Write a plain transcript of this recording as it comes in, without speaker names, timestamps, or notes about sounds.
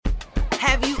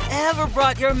Have you ever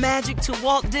brought your magic to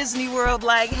Walt Disney World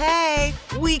like, hey,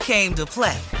 we came to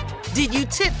play? Did you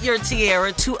tip your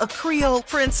tiara to a Creole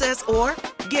princess or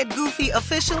get goofy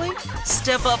officially?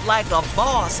 Step up like a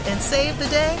boss and save the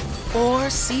day? Or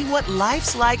see what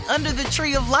life's like under the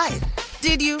tree of life?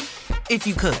 Did you? If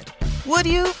you could. Would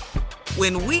you?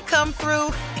 When we come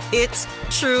through, it's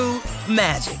true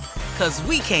magic. 'Cause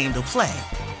we came to play.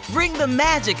 Bring the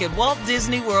magic at Walt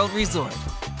Disney World Resort.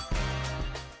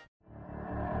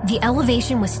 The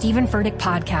Elevation with Stephen Furtick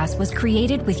podcast was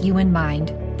created with you in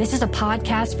mind. This is a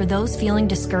podcast for those feeling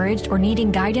discouraged or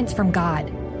needing guidance from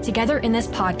God. Together in this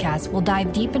podcast, we'll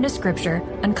dive deep into Scripture,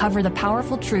 uncover the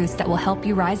powerful truths that will help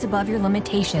you rise above your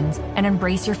limitations and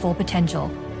embrace your full potential.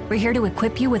 We're here to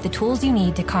equip you with the tools you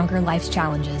need to conquer life's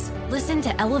challenges. Listen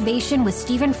to Elevation with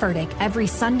Stephen Furtick every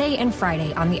Sunday and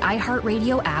Friday on the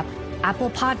iHeartRadio app,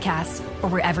 Apple Podcasts, or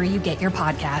wherever you get your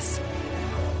podcasts.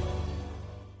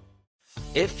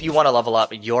 If you want to level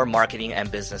up your marketing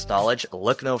and business knowledge,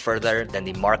 look no further than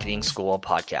the Marketing School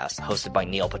podcast, hosted by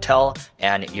Neil Patel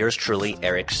and yours truly,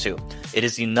 Eric Su. It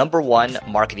is the #1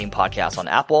 marketing podcast on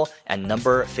Apple and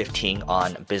number 15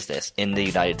 on business in the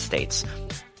United States.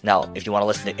 Now, if you want to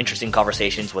listen to interesting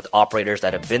conversations with operators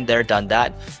that have been there, done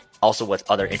that, also with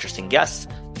other interesting guests,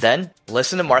 then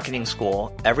listen to Marketing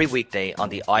School every weekday on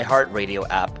the iHeartRadio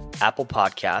app, Apple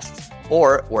Podcasts,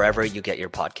 or wherever you get your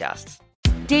podcasts.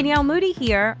 Danielle Moody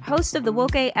here, host of the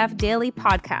Woke AF Daily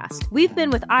podcast. We've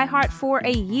been with iHeart for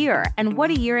a year, and what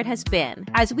a year it has been.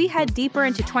 As we head deeper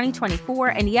into 2024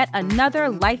 and yet another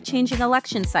life-changing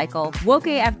election cycle, Woke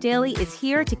AF Daily is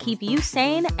here to keep you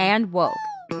sane and woke.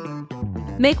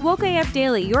 Make Woke AF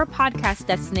Daily your podcast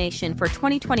destination for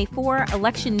 2024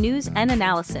 election news and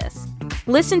analysis.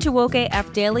 Listen to Woke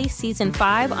AF Daily Season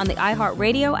 5 on the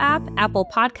iHeartRadio app, Apple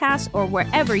Podcasts, or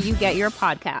wherever you get your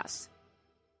podcasts.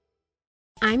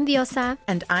 I'm Diosa.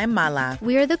 And I'm Mala.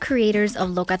 We are the creators of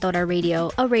Locatora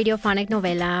Radio, a radiophonic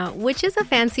novela, which is a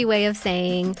fancy way of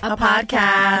saying a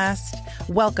podcast.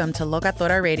 Welcome to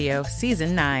Locatora Radio,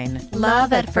 Season 9.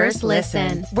 Love at first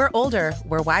listen. We're older,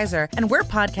 we're wiser, and we're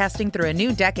podcasting through a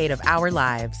new decade of our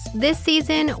lives. This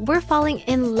season, we're falling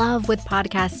in love with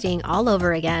podcasting all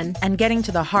over again. And getting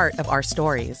to the heart of our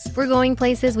stories. We're going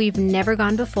places we've never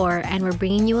gone before, and we're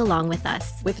bringing you along with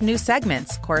us. With new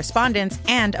segments, correspondence,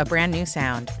 and a brand new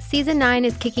sound. Season 9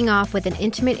 is kicking off with an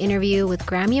intimate interview with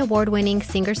Grammy Award-winning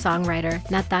singer-songwriter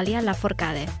Natalia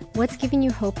Lafourcade. What's giving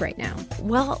you hope right now?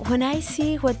 Well, when I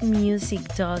see what music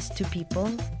does to people,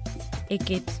 it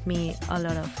gives me a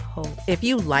lot of hope. If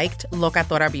you liked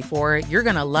Locatora before, you're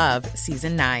going to love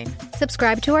Season 9.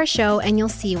 Subscribe to our show and you'll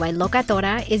see why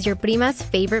Locatora is your prima's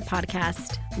favorite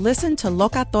podcast. Listen to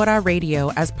Locatora Radio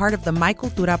as part of the My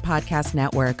Cultura Podcast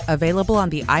Network, available on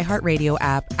the iHeartRadio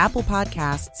app, Apple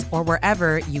Podcasts, or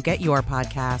wherever you get your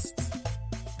podcasts.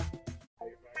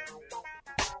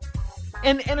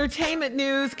 In entertainment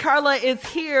news, Carla is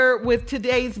here with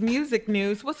today's music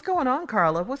news. What's going on,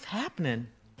 Carla? What's happening?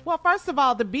 Well, first of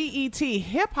all, the BET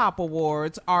Hip Hop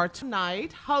Awards are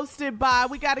tonight, hosted by,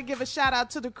 we got to give a shout out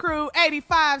to the crew,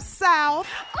 85 South.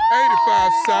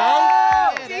 85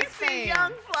 South. DC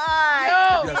Young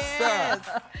Fly.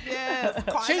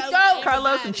 Yes.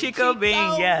 Carlos and Chico Bean,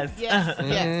 yes.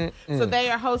 Yes. So they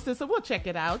are hosted, so we'll check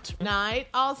it out tonight.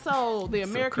 Also, the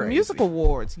American Music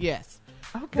Awards, yes.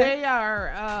 Okay. They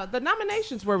are, the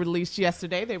nominations were released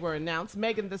yesterday. They were announced.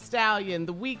 Megan Thee Stallion,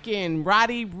 The Weeknd,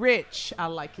 Roddy Ricch. I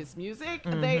like his music.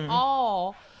 Mm-hmm. They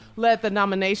all led the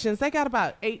nominations. They got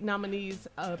about 8 nominees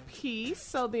apiece.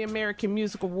 So the American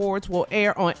Music Awards will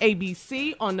air on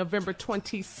ABC on November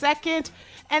 22nd.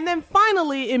 And then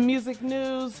finally, in music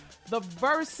news, the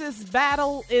Versus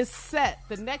battle is set.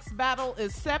 The next battle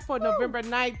is set for November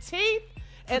 19th.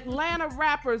 Atlanta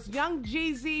rappers Young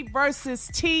Jeezy versus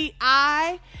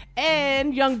T.I.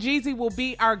 And Young Jeezy will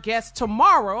be our guest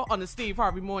tomorrow on the Steve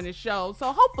Harvey Morning Show.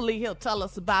 So hopefully he'll tell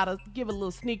us about it, give a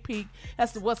little sneak peek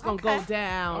as to what's going to go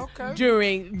down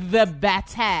during the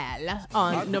battle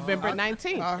on November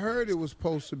 19th. I heard it was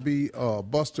supposed to be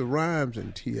Busta Rhymes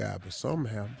and T.I., but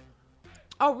somehow.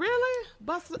 Oh, really?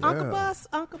 Uncle Bus?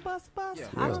 Yeah.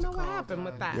 I don't know what happened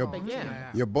with that. Your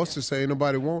Busta say ain't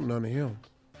nobody want none of him.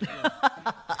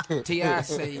 T.I.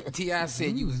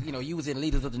 said you was in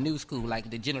Leaders of the New School, like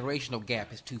the generational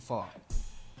gap is too far.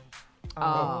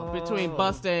 Between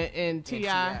Busta and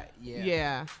T.I.?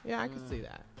 Yeah, I can see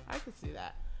that.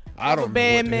 I don't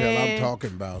know what the hell I'm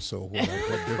talking about, so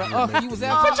what you was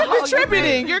out. But you're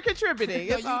contributing. You're contributing.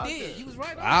 No, you did. You was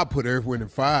right. I'll put Earth, Wind,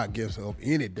 and Fire against up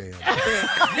any damn.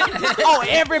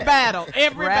 Every battle.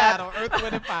 Earth,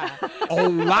 Wind, and Fire.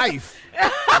 On life.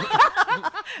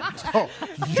 So,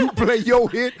 you play your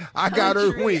hit, I got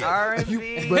her win.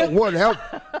 R&B. But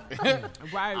whatever.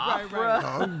 Right.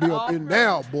 I'm be up in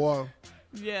now, boy.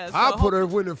 Yeah, so I put her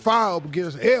in the fire up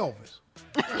against Elvis.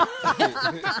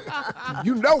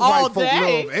 You know All white folk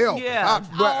day. love Elvis. Yeah.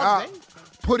 I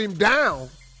put him down.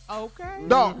 Okay.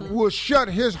 Dog will shut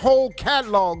his whole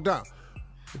catalog down.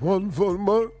 1 for the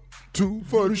month, 2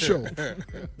 for the show.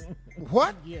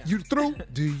 What? You through?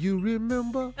 Do you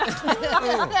remember?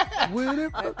 When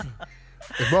it,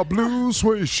 in my blue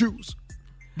suede shoes.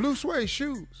 Blue suede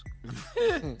shoes.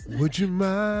 Would you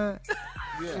mind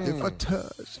if I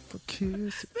touch, if I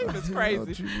kiss, if I It's held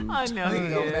crazy. you I know tight? he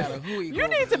No is. matter who he You goes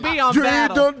need to to. be on You ain't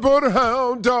Battle. done but a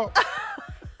hound dog.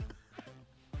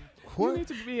 You What? need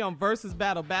to be on Versus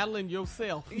Battle, battling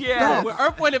yourself. Yeah. With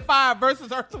Earth, Wind, and Fire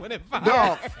versus Earth, Wind, and Fire.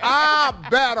 Dog, I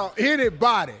battle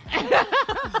anybody.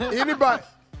 Anybody.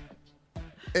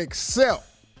 Except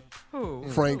Who?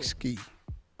 Frank Ski.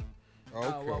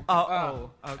 Okay.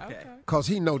 Okay. Because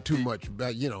he know too much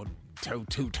about,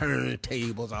 two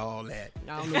turntables, all that.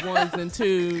 On the ones and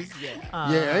twos.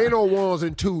 Yeah. Yeah, ain't no ones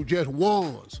and two, just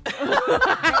ones.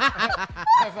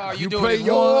 That's all You doing play is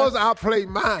yours, one. I'll play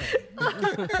mine. All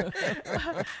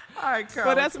right, Carl.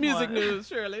 But that's music news,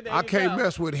 Shirley. There I you can't go.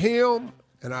 mess with him,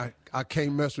 and I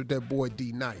can't mess with that boy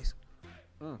D Nice.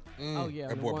 Oh, yeah.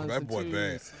 That the boy, ones that and boy twos.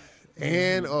 bad.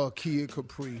 And Kid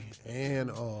Capri.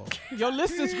 And Your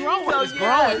list is growing. So, It's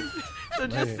growing. So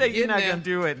just say you're not going to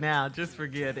do it now. Just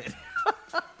forget it.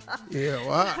 yeah,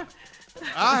 well,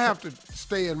 I have to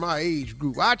stay in my age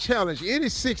group. I challenge any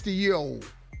 60-year-old.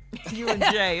 You and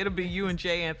Jay. It'll be you and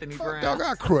Jay Anthony Brown. Dog,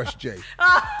 I crush Jay.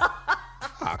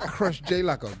 I crush Jay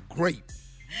like a grape,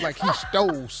 like he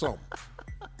stole something.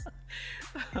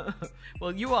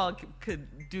 Well, you all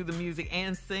could do the music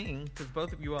and sing because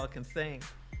both of you all can sing.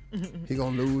 He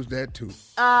gonna lose that too.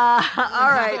 All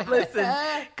right, listen.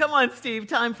 Come on, Steve.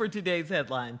 Time for today's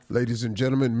headlines. Ladies and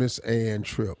gentlemen, Miss Ann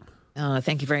Tripp.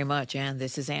 Thank you very much, Ann.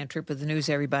 This is Ann Tripp with the news,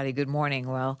 everybody. Good morning.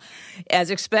 Well,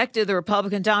 as expected, the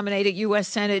Republican-dominated U.S.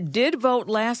 Senate did vote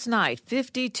last night,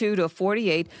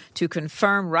 52-48, to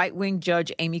confirm right-wing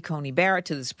Judge Amy Coney Barrett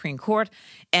to the Supreme Court.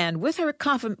 And with her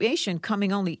confirmation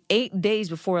coming only 8 days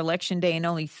before Election Day and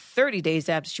only 30 days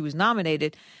after she was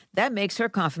nominated, that makes her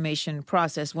confirmation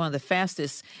process one of the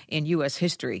fastest in U.S.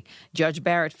 history. Judge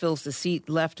Barrett fills the seat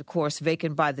left, of course,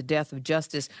 vacant by the death of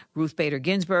Justice Ruth Bader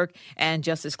Ginsburg, and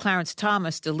Justice Clarence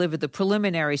Thomas delivered the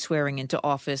preliminary swearing into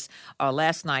office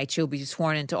last night. She'll be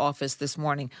sworn into office this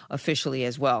morning officially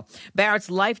as well.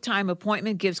 Barrett's lifetime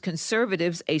appointment gives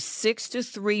conservatives a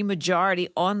 6-3 majority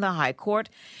on the High Court,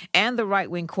 and the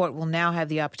right-wing court will now have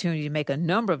the opportunity to make a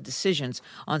number of decisions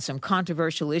on some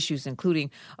controversial issues, including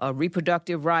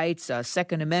reproductive rights,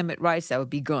 Second Amendment rights, that would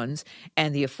be guns,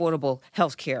 and the Affordable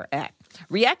Health Care Act.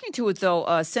 Reacting to it,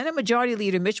 though, Senate Majority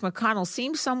Leader Mitch McConnell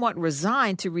seems somewhat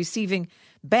resigned to receiving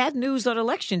bad news on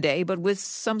Election Day, but with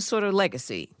some sort of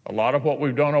legacy. A lot of what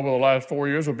we've done over the last 4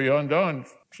 years will be undone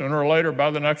sooner or later by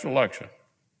the next election.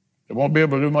 They won't be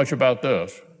able to do much about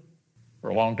this for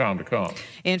a long time to come.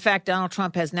 In fact, Donald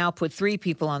Trump has now put 3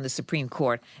 people on the Supreme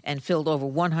Court and filled over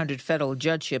 100 federal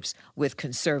judgeships with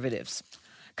conservatives.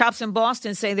 Cops in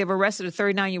Boston say they've arrested a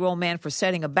 39-year-old man for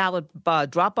setting a ballot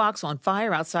drop box on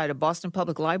fire outside a Boston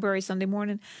Public Library Sunday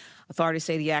morning. Authorities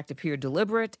say the act appeared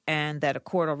deliberate and that a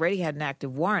court already had an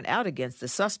active warrant out against the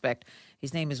suspect.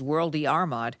 His name is Worldy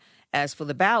Armad. As for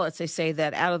the ballots, they say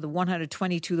that out of the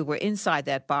 122 that were inside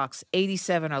that box,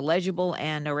 87 are legible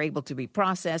and are able to be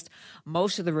processed.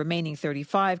 Most of the remaining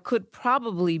 35 could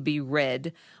probably be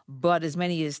read, but as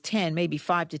many as 10, maybe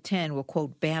 5 to 10, were,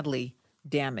 quote, badly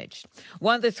damaged.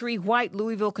 One of the 3 white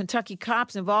Louisville, Kentucky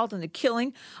cops involved in the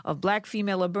killing of black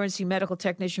female emergency medical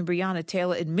technician Breonna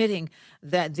Taylor admitting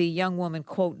that the young woman,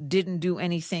 quote, didn't do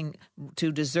anything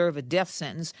to deserve a death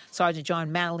sentence. Sergeant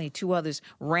John Manley and 2 others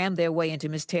rammed their way into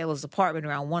Miss Taylor's apartment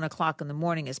around 1 o'clock in the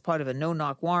morning as part of a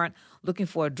no-knock warrant looking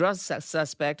for a drug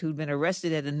suspect who'd been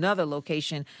arrested at another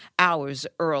location hours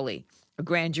early. A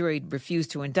grand jury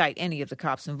refused to indict any of the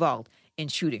cops involved in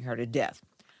shooting her to death.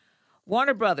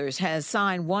 Warner Brothers has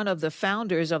signed one of the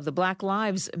founders of the Black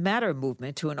Lives Matter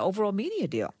movement to an overall media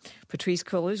deal. Patrice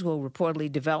Cullors will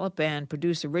reportedly develop and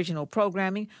produce original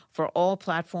programming for all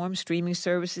platforms, streaming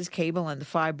services, cable, and the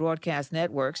 5 broadcast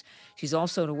networks. She's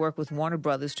also to work with Warner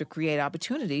Brothers to create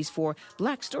opportunities for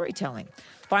black storytelling.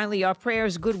 Finally, our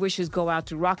prayers, good wishes go out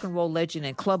to rock and roll legend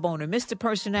and club owner, Mr.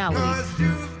 Personality,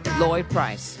 Lloyd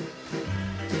Price.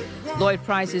 Lloyd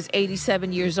Price is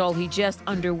 87 years old. He just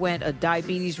underwent a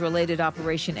diabetes-related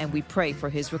operation, and we pray for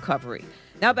his recovery.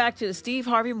 Now back to the Steve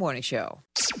Harvey Morning Show.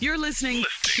 You're listening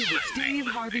to the Steve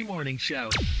Harvey Morning Show.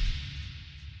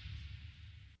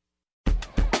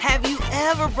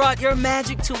 Ever brought your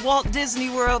magic to Walt Disney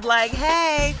World like,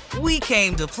 hey, we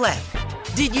came to play?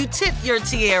 Did you tip your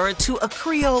tiara to a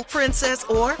Creole princess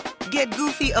or get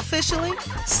goofy officially?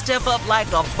 Step up like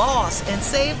a boss and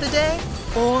save the day?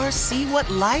 Or see what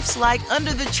life's like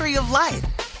under the tree of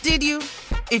life? Did you?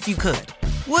 If you could.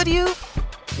 Would you?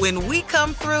 When we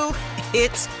come through,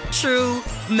 it's true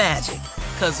magic.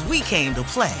 'Cause we came to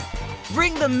play.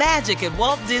 Bring the magic at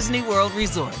Walt Disney World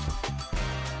Resort.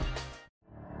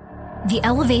 The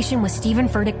Elevation with Stephen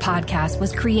Furtick podcast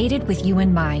was created with you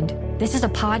in mind. This is a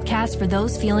podcast for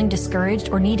those feeling discouraged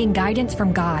or needing guidance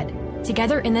from God.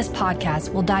 Together in this podcast,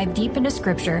 we'll dive deep into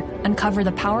Scripture, uncover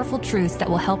the powerful truths that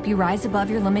will help you rise above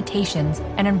your limitations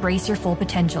and embrace your full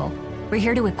potential. We're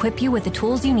here to equip you with the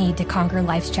tools you need to conquer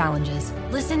life's challenges.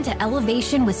 Listen to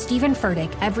Elevation with Stephen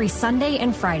Furtick every Sunday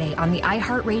and Friday on the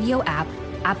iHeartRadio app,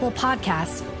 Apple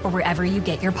Podcasts, or wherever you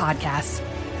get your podcasts.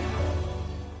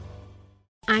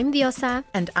 I'm Diosa.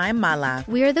 And I'm Mala.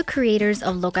 We are the creators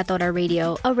of Locatora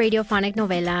Radio, a radiophonic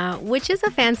novela, which is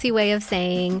a fancy way of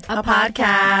saying a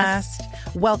podcast.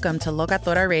 Welcome to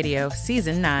Locatora Radio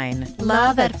Season 9.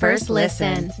 Love at First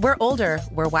Listen. We're older,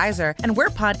 we're wiser, and we're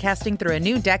podcasting through a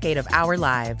new decade of our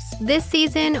lives. This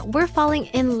season, we're falling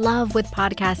in love with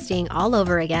podcasting all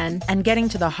over again. And getting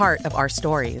to the heart of our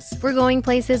stories. We're going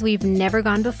places we've never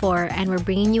gone before, and we're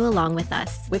bringing you along with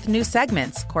us. With new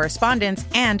segments, correspondence,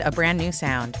 and a brand new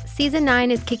sound. Season 9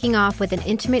 is kicking off with an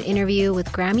intimate interview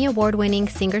with Grammy Award-winning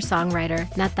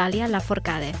singer-songwriter Natalia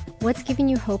Lafourcade. What's giving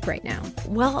you hope right now?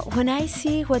 Well, when I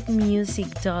see what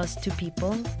music does to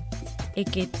people,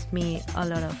 it gives me a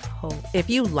lot of hope. If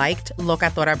you liked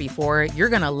Locatora before, you're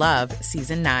going to love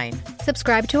Season 9.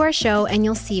 Subscribe to our show and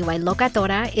you'll see why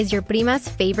Locatora is your prima's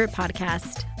favorite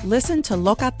podcast. Listen to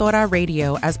Locatora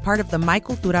Radio as part of the My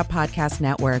Cultura Podcast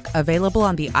Network, available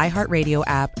on the iHeartRadio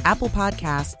app, Apple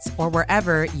Podcasts, or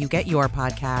wherever you get your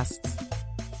podcasts.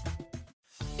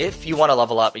 If you want to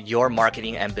level up your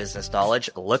marketing and business knowledge,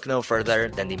 look no further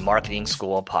than the Marketing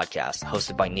School podcast,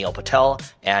 hosted by Neil Patel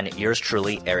and yours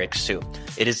truly, Eric Su.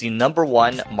 It is the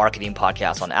 #1 marketing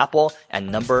podcast on Apple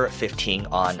and number 15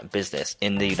 on business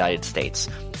in the United States.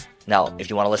 Now, if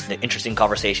you want to listen to interesting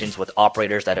conversations with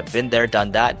operators that have been there,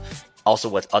 done that, also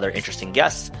with other interesting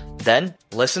guests, then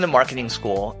listen to Marketing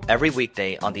School every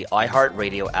weekday on the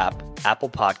iHeartRadio app, Apple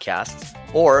Podcasts,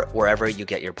 or wherever you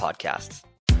get your podcasts.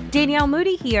 Danielle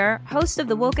Moody here, host of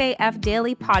the Woke AF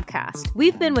Daily podcast.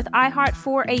 We've been with iHeart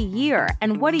for a year,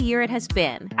 and what a year it has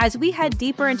been. As we head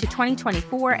deeper into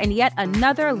 2024 and yet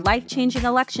another life-changing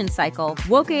election cycle,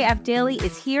 Woke AF Daily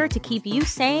is here to keep you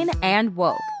sane and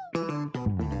woke.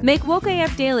 Make Woke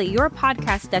AF Daily your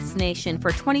podcast destination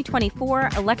for 2024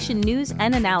 election news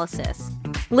and analysis.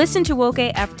 Listen to Woke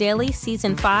AF Daily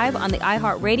Season 5 on the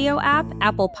iHeartRadio app,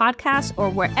 Apple Podcasts, or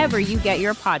wherever you get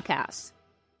your podcasts.